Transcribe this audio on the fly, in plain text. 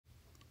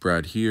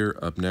Brad here.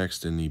 Up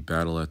next in the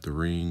battle at the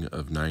ring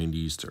of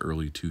 90s to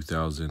early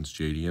 2000s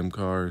JDM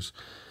cars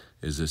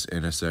is this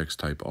NSX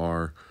Type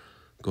R.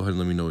 Go ahead and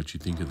let me know what you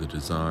think of the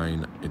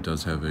design. It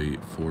does have a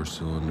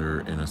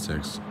 4-cylinder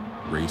NSX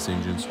race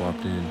engine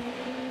swapped in.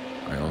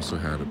 I also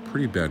had a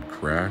pretty bad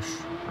crash.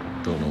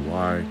 Don't know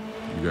why.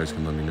 You guys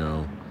can let me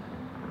know.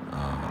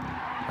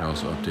 I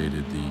also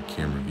updated the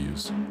camera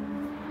views.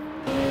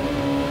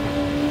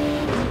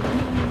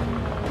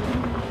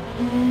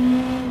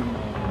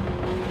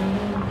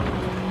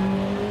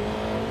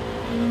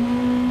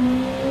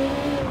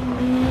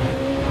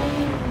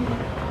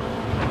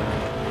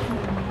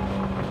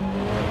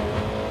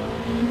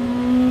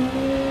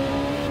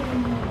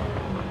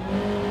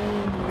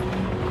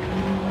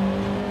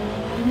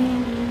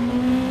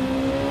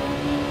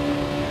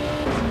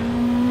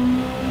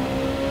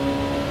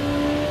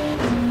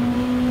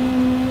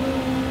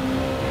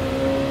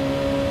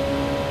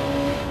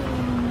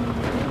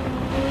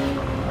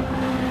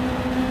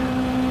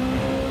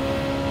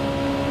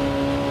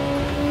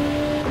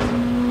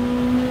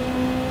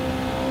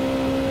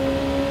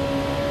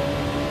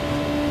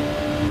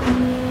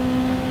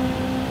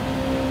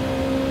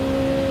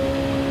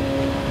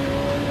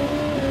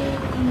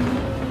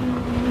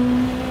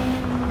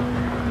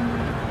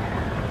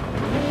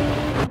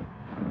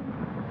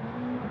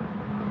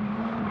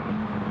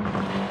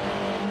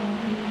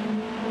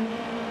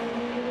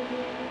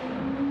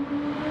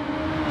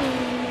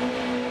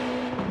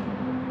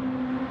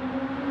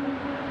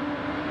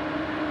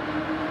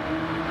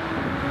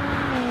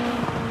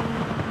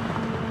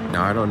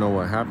 Now, I don't know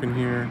what happened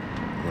here.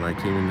 When I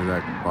came into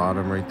that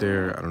bottom right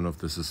there, I don't know if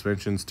the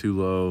suspension's too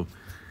low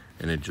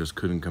and it just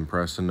couldn't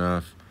compress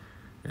enough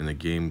and the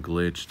game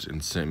glitched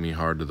and sent me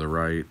hard to the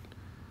right.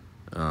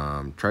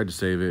 Tried to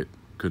save it,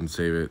 couldn't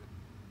save it.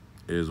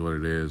 It is what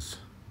it is.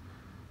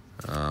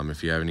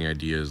 If you have any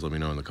ideas, let me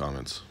know in the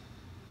comments.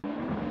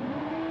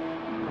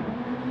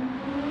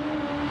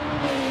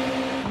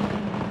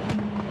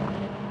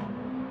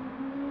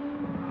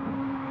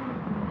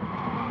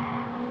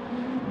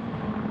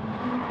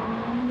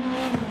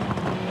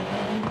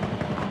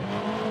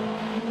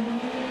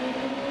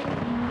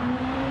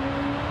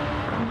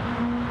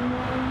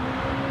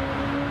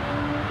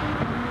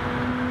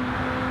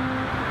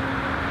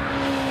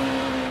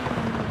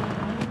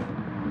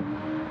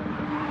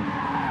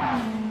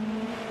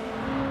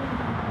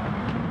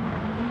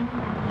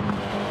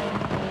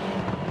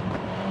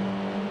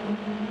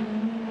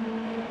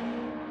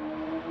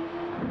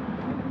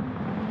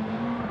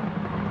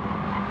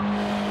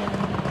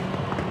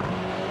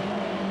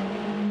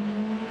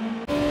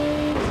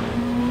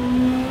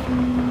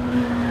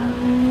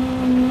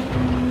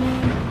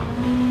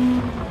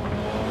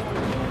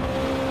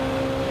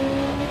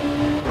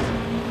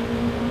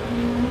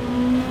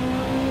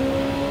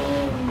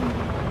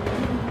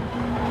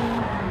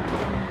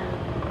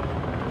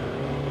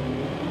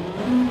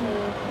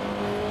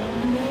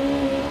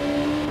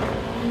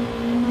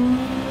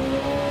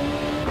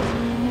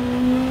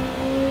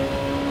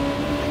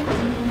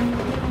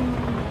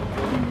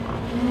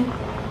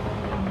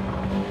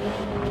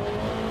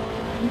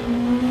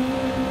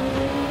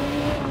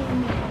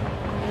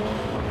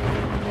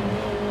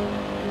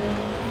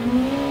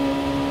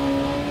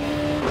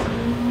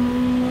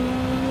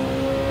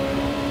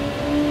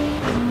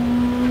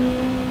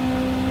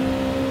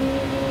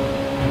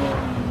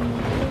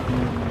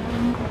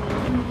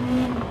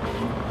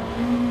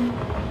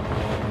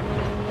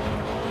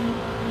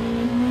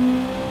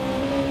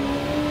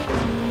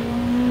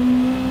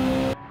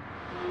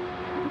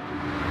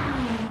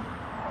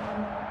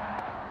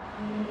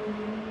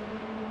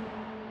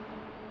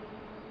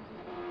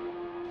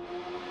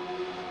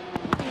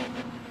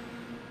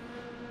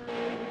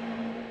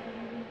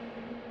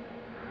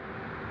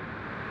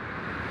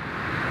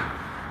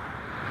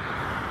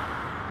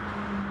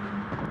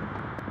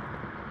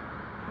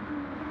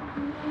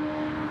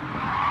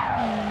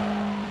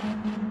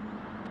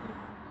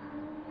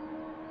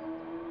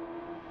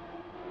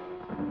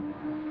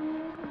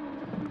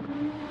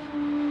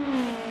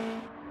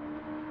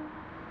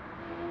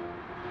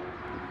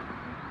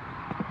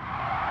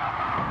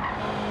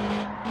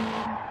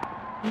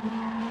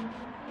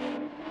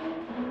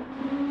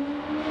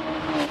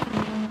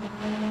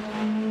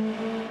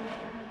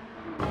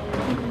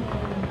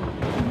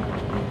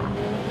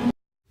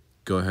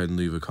 Go ahead and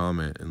leave a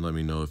comment and let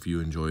me know if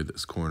you enjoy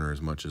this corner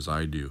as much as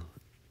I do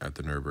at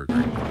the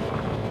Nurburgring.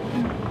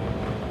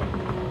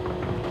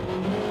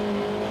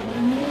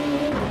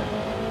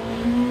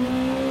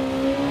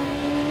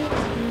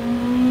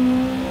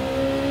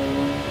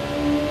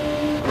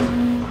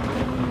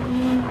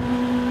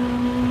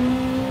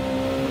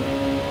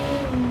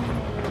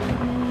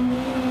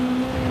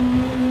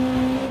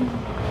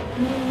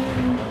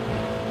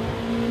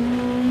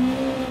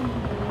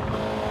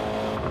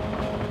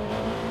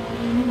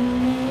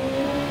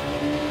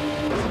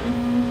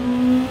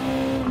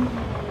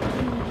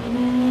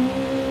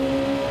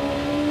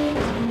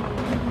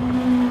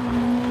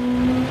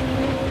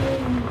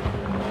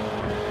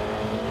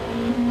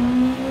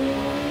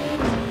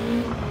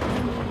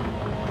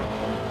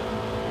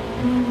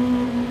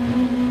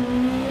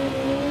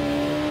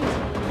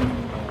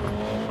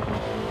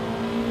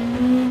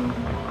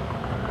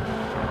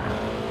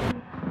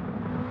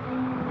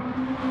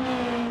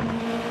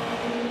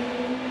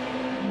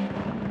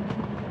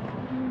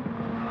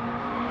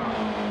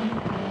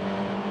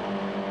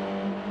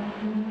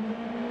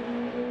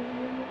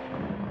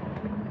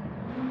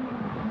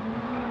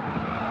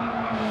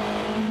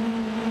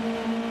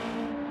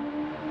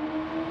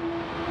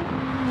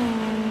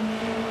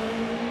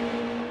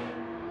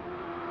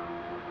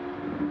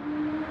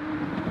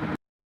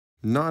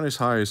 Not as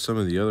high as some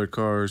of the other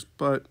cars,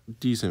 but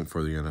decent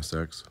for the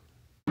NSX.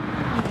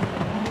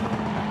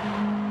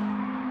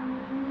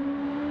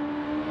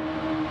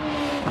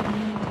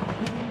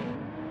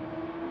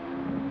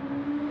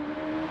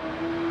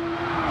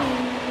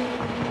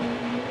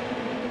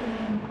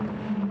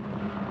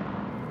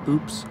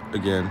 Oops,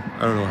 again,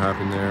 I don't know what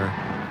happened there.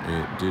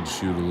 It did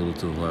shoot a little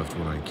to the left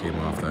when I came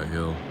off that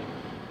hill.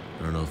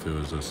 I don't know if it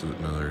was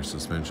another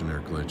suspension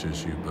or glitch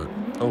issue, but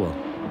oh well.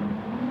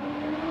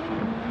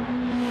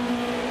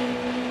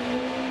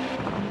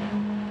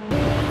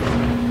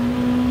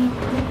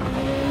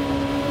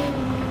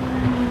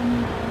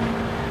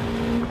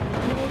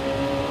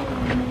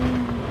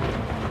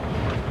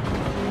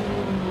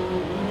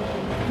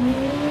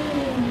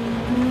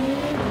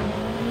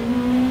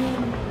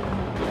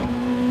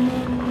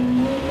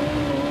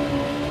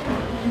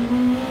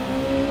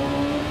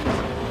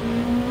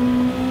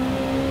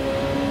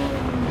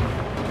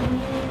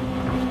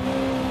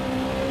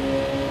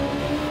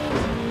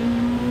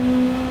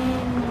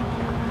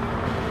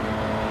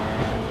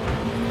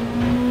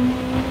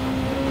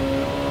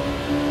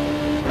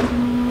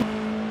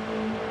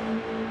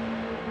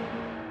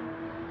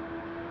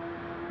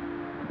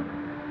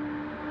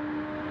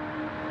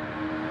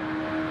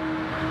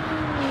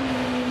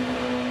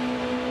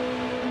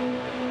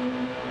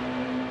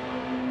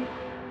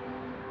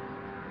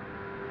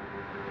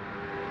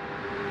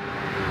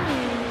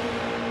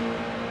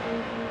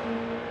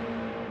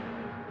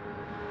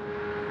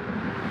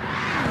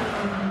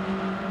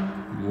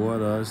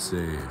 What a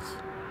save.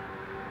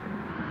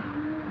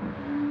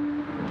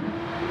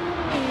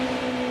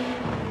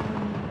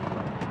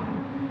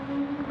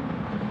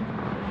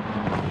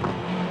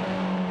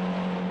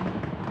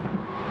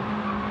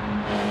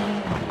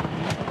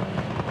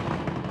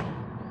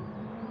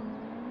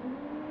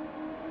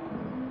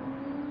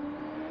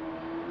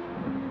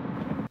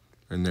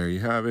 And there you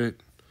have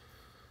it.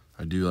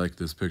 I do like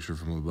this picture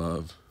from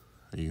above.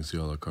 You can see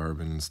all the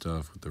carbon and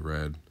stuff with the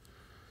red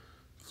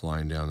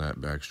flying down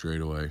that back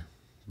straightaway.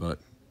 But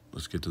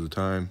let's get to the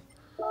time.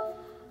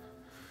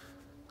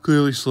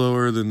 Clearly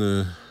slower than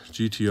the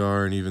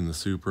GTR and even the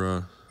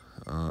Supra.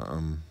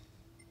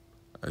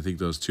 I think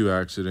those two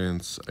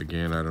accidents,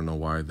 again, I don't know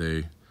why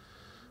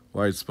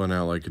it spun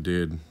out like it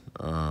did.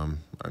 I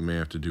may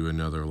have to do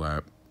another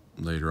lap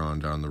later on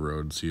down the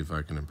road, see if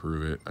I can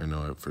improve it. I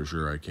know for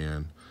sure I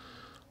can,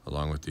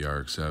 along with the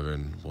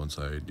RX-7 once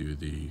I do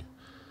the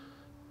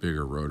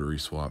bigger rotary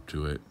swap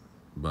to it.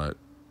 But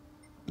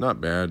not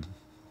bad.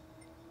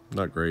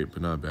 Not great,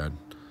 but not bad.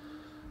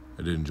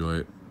 I did enjoy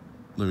it.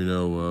 Let me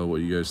know what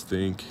you guys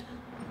think.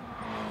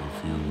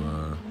 If you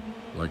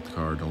like the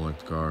car, don't like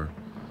the car.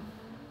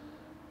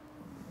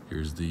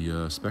 Here's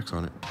the specs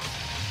on it.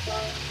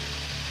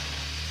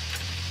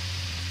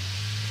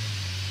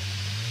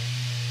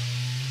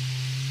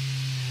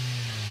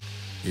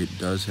 It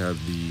does have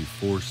the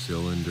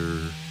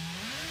 4-cylinder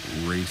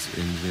race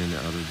engine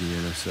out of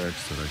the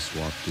NSX that I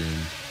swapped in.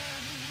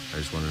 I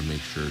just wanted to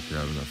make sure it could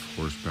have enough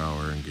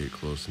horsepower and get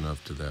close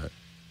enough to that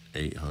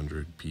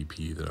 800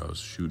 pp that I was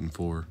shooting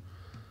for.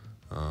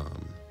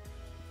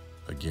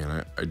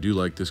 Again, I do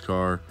like this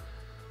car.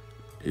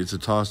 It's a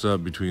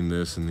toss-up between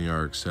this and the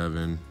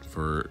RX-7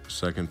 for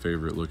second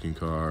favorite looking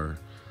car.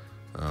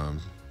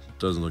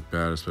 Doesn't look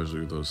bad,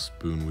 especially with those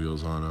spoon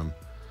wheels on them.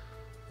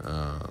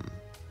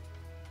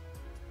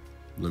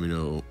 Let me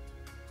know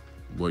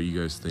what you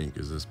guys think.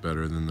 Is this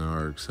better than the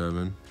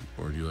RX-7,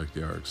 or do you like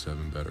the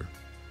RX-7 better?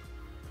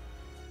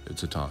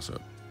 It's a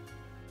toss-up.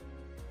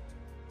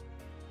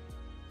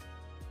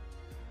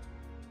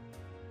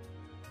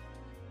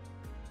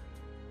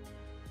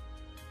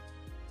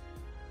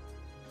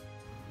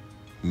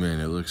 Man,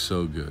 it looks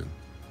so good.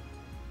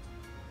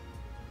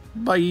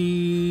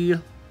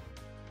 Bye!